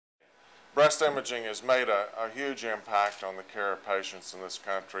Breast imaging has made a huge impact on the care of patients in this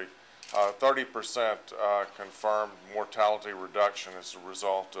country. 30% confirmed mortality reduction as a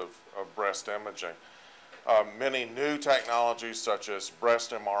result of breast imaging. Many new technologies such as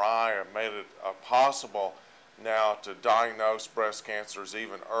breast MRI have made it possible now to diagnose breast cancers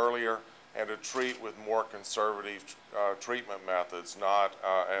even earlier and to treat with more conservative treatment methods, not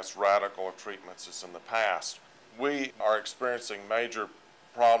as radical of treatments as in the past. We are experiencing major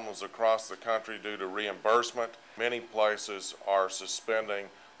problems across the country due to reimbursement. Many places are suspending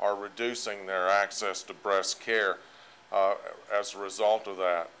or reducing their access to breast care as a result of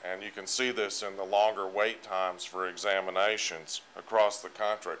that. And you can see this in the longer wait times for examinations across the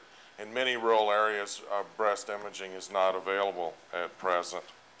country. In many rural areas, breast imaging is not available at present.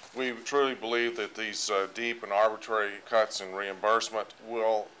 We truly believe that these deep and arbitrary cuts in reimbursement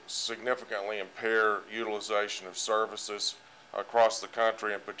will significantly impair utilization of services across the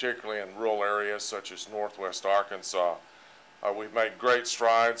country, and particularly in rural areas such as northwest Arkansas. We've made great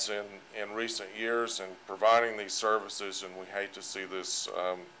strides in recent years in providing these services, and we hate to see this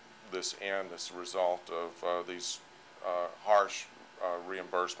end as a result of these harsh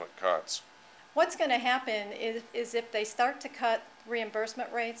reimbursement cuts. What's going to happen is if they start to cut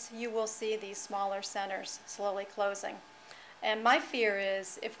reimbursement rates, you will see these smaller centers slowly closing. And my fear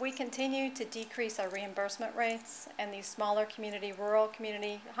is if we continue to decrease our reimbursement rates and these smaller rural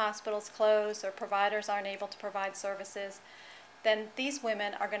community hospitals close or providers aren't able to provide services, then these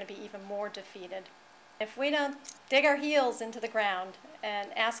women are going to be even more defeated. If we don't dig our heels into the ground and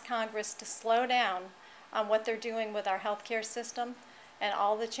ask Congress to slow down on what they're doing with our healthcare system and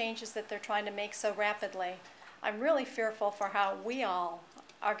all the changes that they're trying to make so rapidly, I'm really fearful for how we all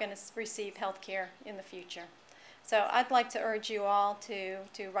are going to receive healthcare in the future. So I'd like to urge you all to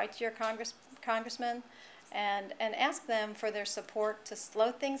write to your congressmen and ask them for their support to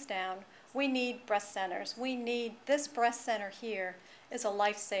slow things down. We need breast centers. This breast center here is a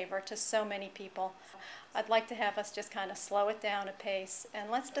lifesaver to so many people. I'd like to have us just kind of slow it down a pace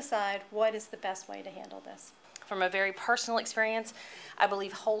and let's decide what is the best way to handle this. From a very personal experience, I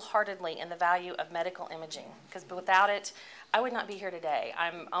believe wholeheartedly in the value of medical imaging, because without it, I would not be here today.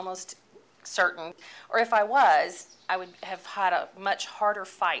 I'm almost certain, or if I was, I would have had a much harder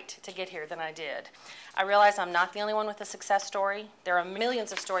fight to get here than I did. I realize I'm not the only one with a success story. There are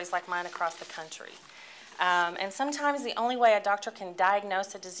millions of stories like mine across the country. And sometimes the only way a doctor can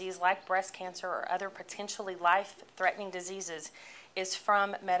diagnose a disease like breast cancer or other potentially life-threatening diseases is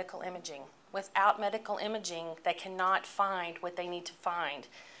from medical imaging. Without medical imaging, they cannot find what they need to find,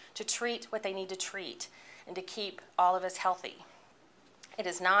 to treat what they need to treat, and to keep all of us healthy. It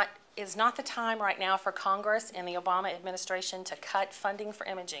is not the time right now for Congress and the Obama administration to cut funding for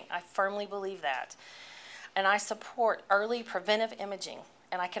imaging. I firmly believe that. And I support early preventive imaging,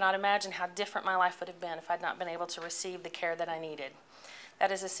 and I cannot imagine how different my life would have been if I'd not been able to receive the care that I needed.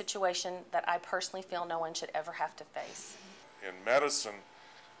 That is a situation that I personally feel no one should ever have to face. In medicine,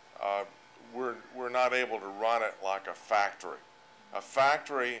 we're not able to run it like a factory. A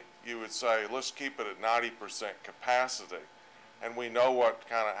factory, you would say, let's keep it at 90% capacity, and we know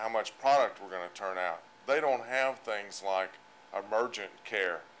how much product we're going to turn out. They don't have things like emergent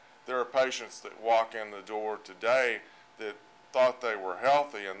care. There are patients that walk in the door today that thought they were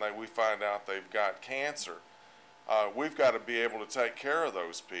healthy, and we find out they've got cancer. We've got to be able to take care of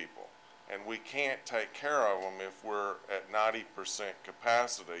those people, and we can't take care of them if we're at 90%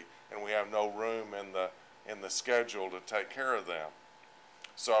 capacity and we have no room in the schedule to take care of them.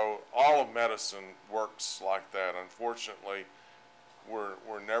 So all of medicine works like that. Unfortunately,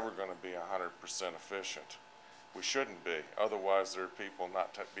 we're never going to be 100% efficient. We shouldn't be. Otherwise, there are people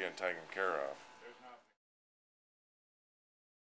not being taken care of.